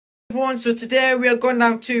everyone, so today we are going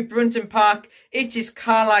down to Brunton Park. It is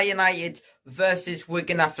Carlisle United versus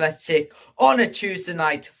Wigan Athletic on a Tuesday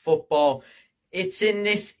night football. It's in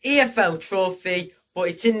this EFL trophy, but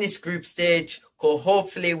it's in this group stage, so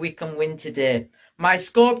hopefully we can win today. My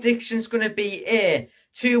score prediction is going to be a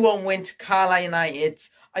 2-1 win to Carlisle United.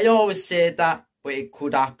 I always say that, but it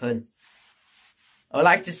could happen. I would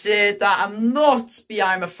like to say that I'm not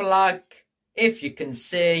behind my flag, if you can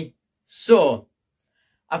see. So,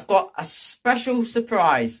 I've got a special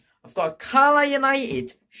surprise. I've got a Carlisle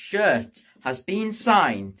United shirt has been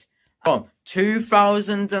signed from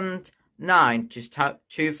 2009 to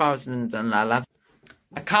 2011.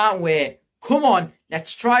 I can't wait. Come on,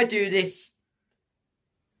 let's try do this.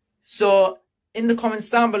 So, in the comments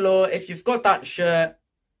down below, if you've got that shirt,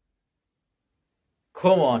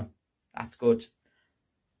 come on. That's good.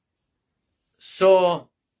 So,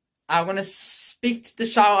 I'm going to speak to the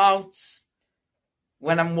shout-outs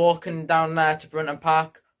when I'm walking down there to Brunton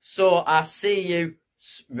Park. So, I'll see you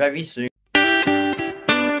very soon.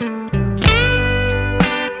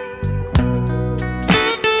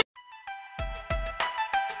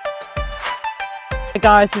 Hey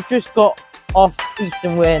guys, we've just got off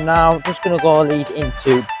Eastern Way now. Just going to go lead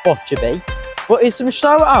into Botcherby. But here's some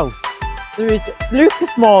shout-outs. There is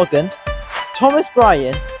Lucas Morgan, Thomas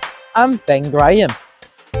Bryan and Ben Graham.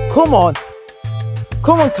 Come on.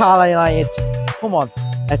 Come on, Carlisle United. Come on.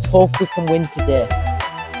 Let's hope we can win today.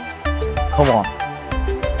 Come on.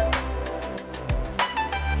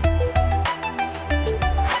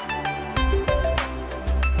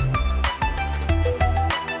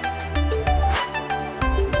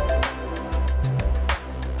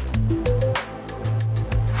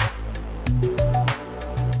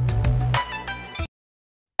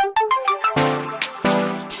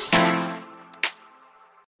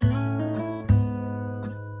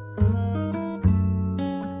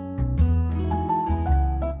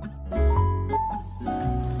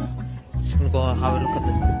 Go have a look at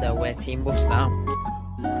the away team bus now.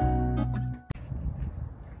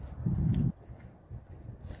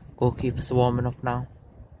 Goalkeepers are warming up now.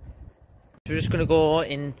 So we're just going to go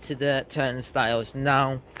into the turnstiles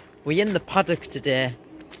now. We're in the paddock today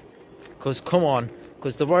because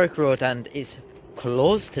the Warwick Road end is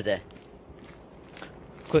closed today.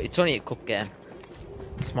 It's only a cup game,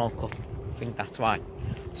 a small cup. I think that's why.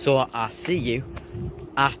 So I'll see you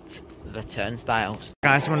at the turnstiles.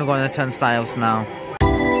 Guys, I'm going to go on the turnstiles now.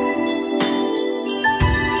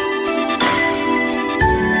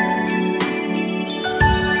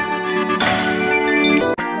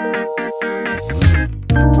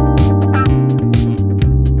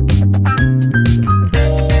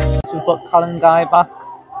 So we've got Callum Guy back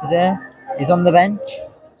today. He's on the bench,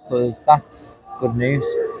 because that's good news.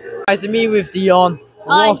 Guys, I'm here with Dion.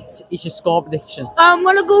 What is your score prediction? I'm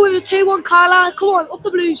going to go with a 2-1 Carlisle. Come on, up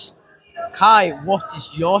the Blues. Kai, what is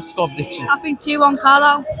your score prediction? I think 2-1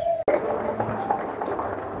 Carlisle.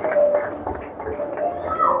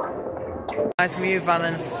 Nice to meet you,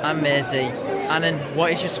 Annan and Maisie. Annan,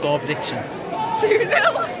 what is your score prediction? 2-0.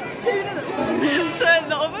 2-0. To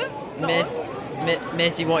none of us.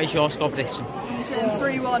 Maisie, what is your score prediction? I'm saying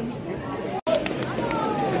 3-1.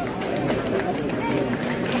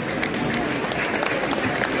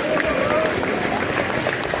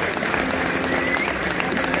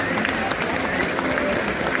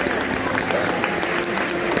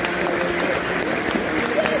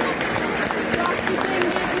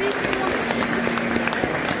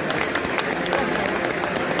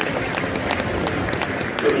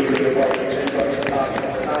 Brunton Park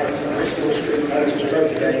tonight's Bristol Street Motors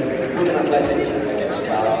Trophy game, Wigan Athletic against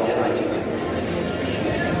Carlisle United.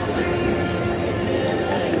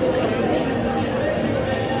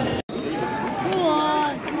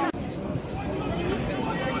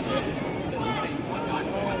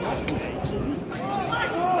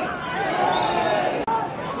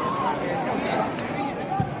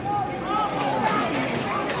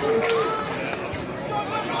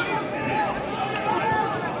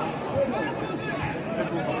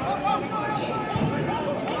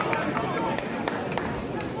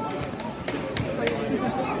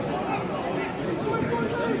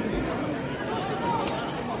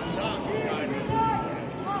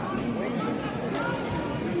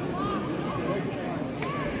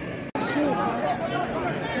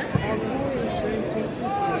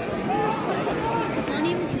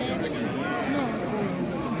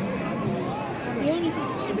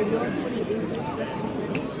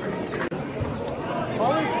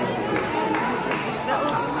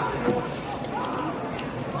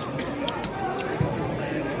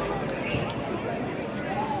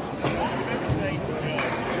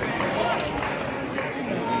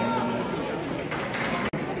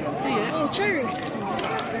 cherry.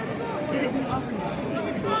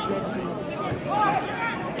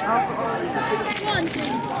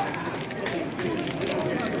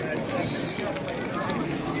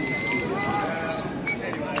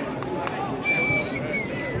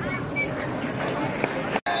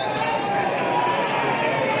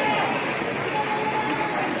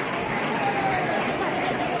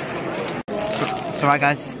 So right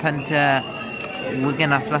guys, it's pen to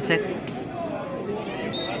Wigan Athletic.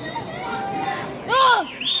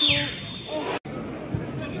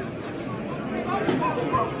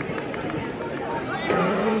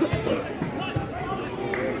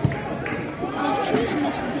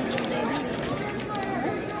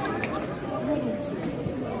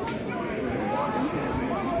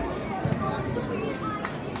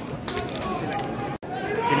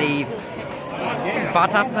 Believe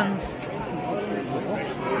bad happens.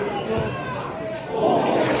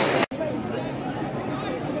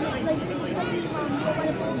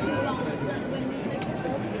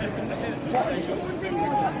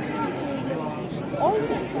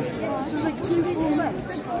 So it's like 2 full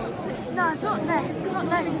legs. No, it's not legs. It's not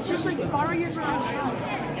legs. It's just like barriers around the house.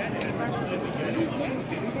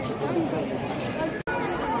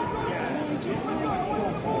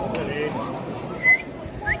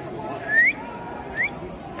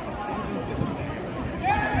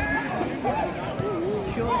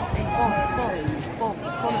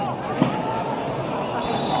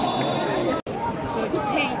 So it's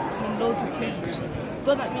pink and loads of teeth.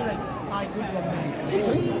 Don't that mean like I good one?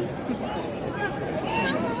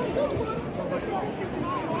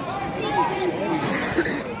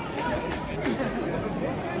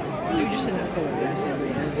 You just said that forward.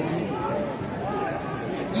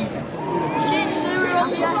 You take some.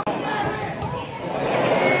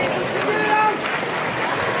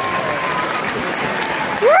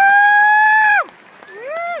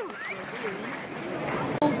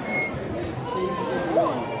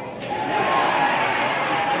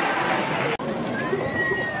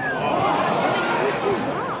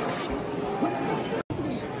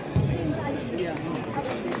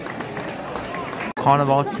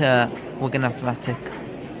 Carnival to Wigan Athletic.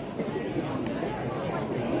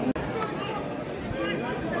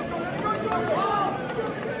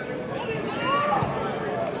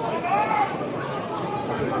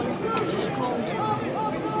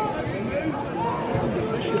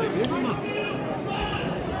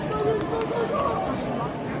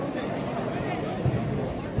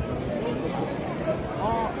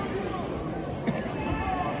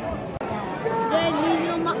 They're moving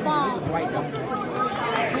on that bar. Right down.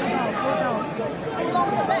 Along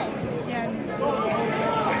the way.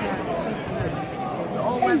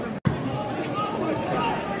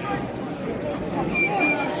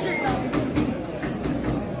 Sit down.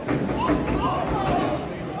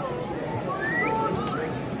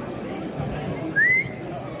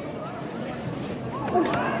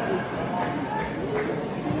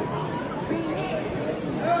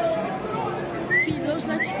 Keep those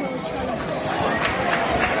legs closed, fella.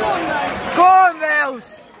 Go on, guys. Go on, Mills!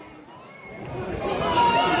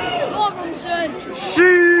 Robinson.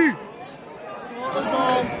 Shoot!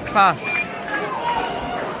 Class.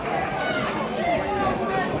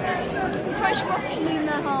 Chris Rockley in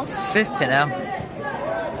their half. Flipping hell.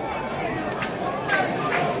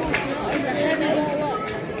 It's a heavy ball up.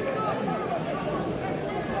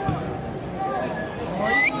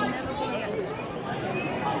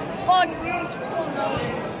 On.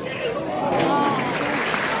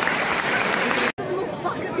 Look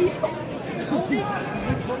back at these.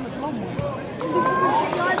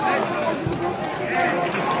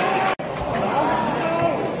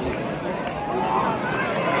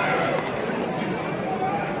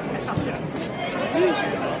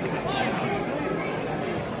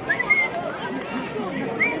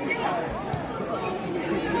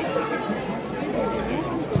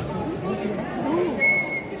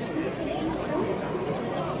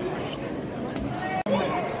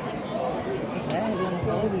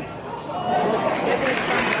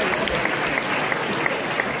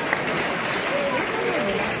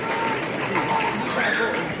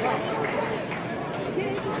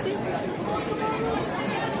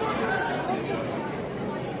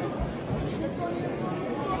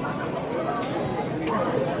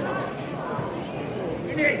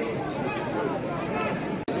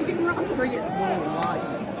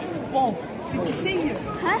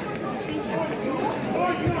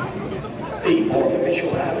 The fourth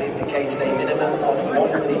official has indicated a minimum of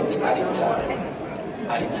 1 minute added time.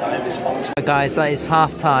 Added time is sponsored. Right, guys, that is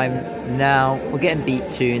half time now. We're getting beat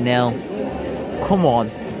 2-0. Come on.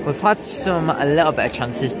 We've had a little bit of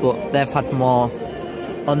chances, but they've had more.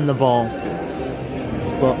 on the ball.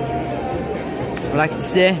 But I'd like to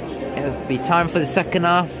say it'll be time for the second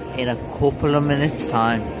half in a couple of minutes'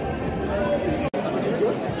 time.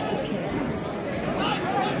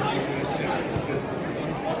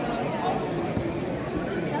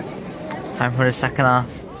 Time for the second half.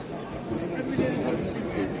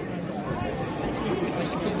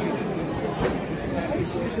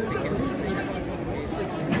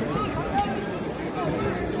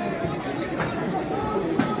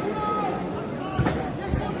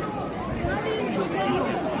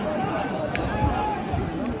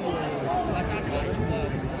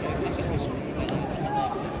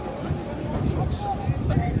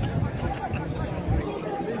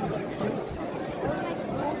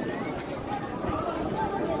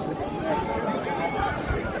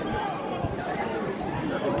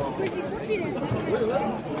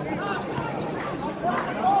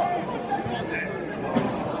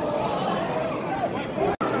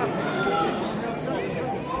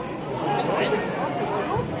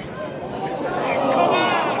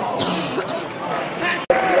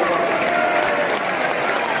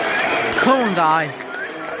 Come on, guy.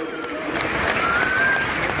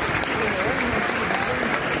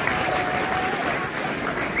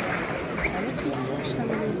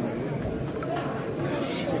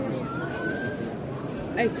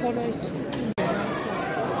 Hey, Connor, it's fucking...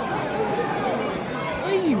 What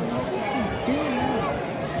are you fucking doing now?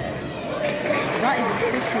 That is a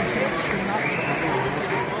freaking section, that.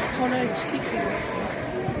 Connor, it's kicking.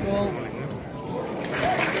 Well...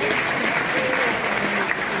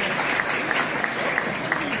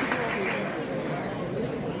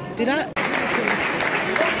 Did I?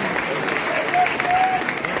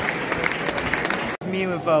 Me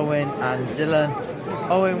with Owen and Dylan.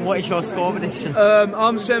 Owen, what is your score prediction?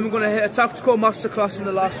 I'm saying we're going to hit a tactical masterclass in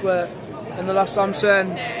the last I'm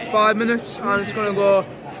saying 5 minutes, and it's going to go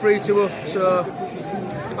 3-2 up, so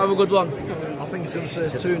have a good one. I think it's going to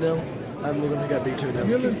say 2-0 and we're going to get beat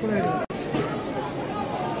 2-0.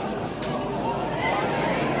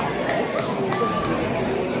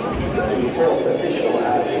 The fourth official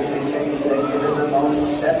has indicated a minimum of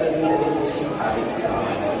 7 minutes added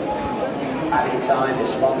time. Added time is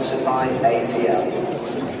sponsored by ATL.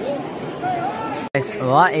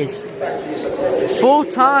 Well, that is full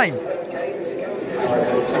time. We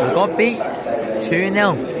got beat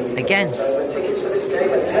 2-0 against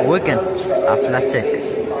Wigan Athletic.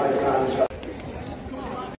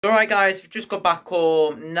 Alright guys, we've just got back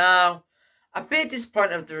home now. A bit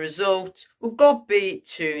disappointed with the result. We got beat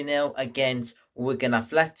 2-0 against Wigan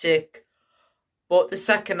Athletic. But the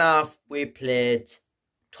second half we played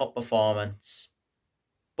top performance.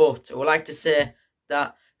 But I would like to say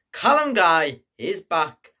that Callum Guy is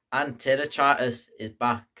back and Taylor Charters is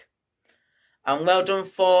back. And well done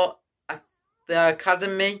for the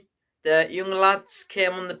academy. The young lads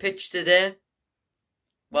came on the pitch today.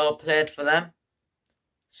 Well played for them.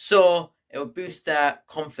 So it will boost their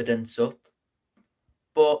confidence up.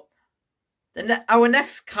 But our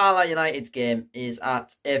next Carlisle United game is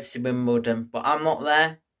at AFC Wimbledon, but I'm not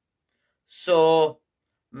there. So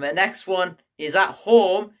my next one is at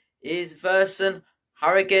home, is versus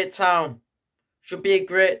Harrogate Town. Should be a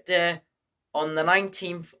great day on the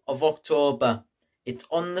 19th of October. It's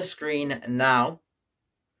on the screen now.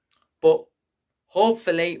 But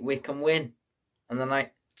hopefully we can win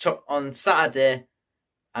on Saturday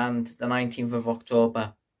and the 19th of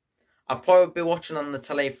October. I'll probably be watching on the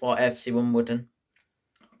telly for FC Wimbledon.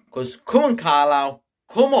 Because come on, Carlisle.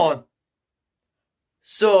 Come on.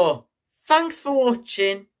 So, thanks for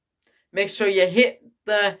watching. Make sure you hit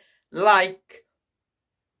the like,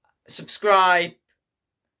 subscribe,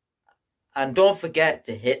 and don't forget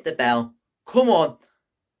to hit the bell. Come on.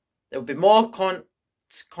 There will be more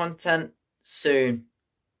content soon.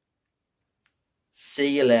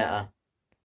 See you later.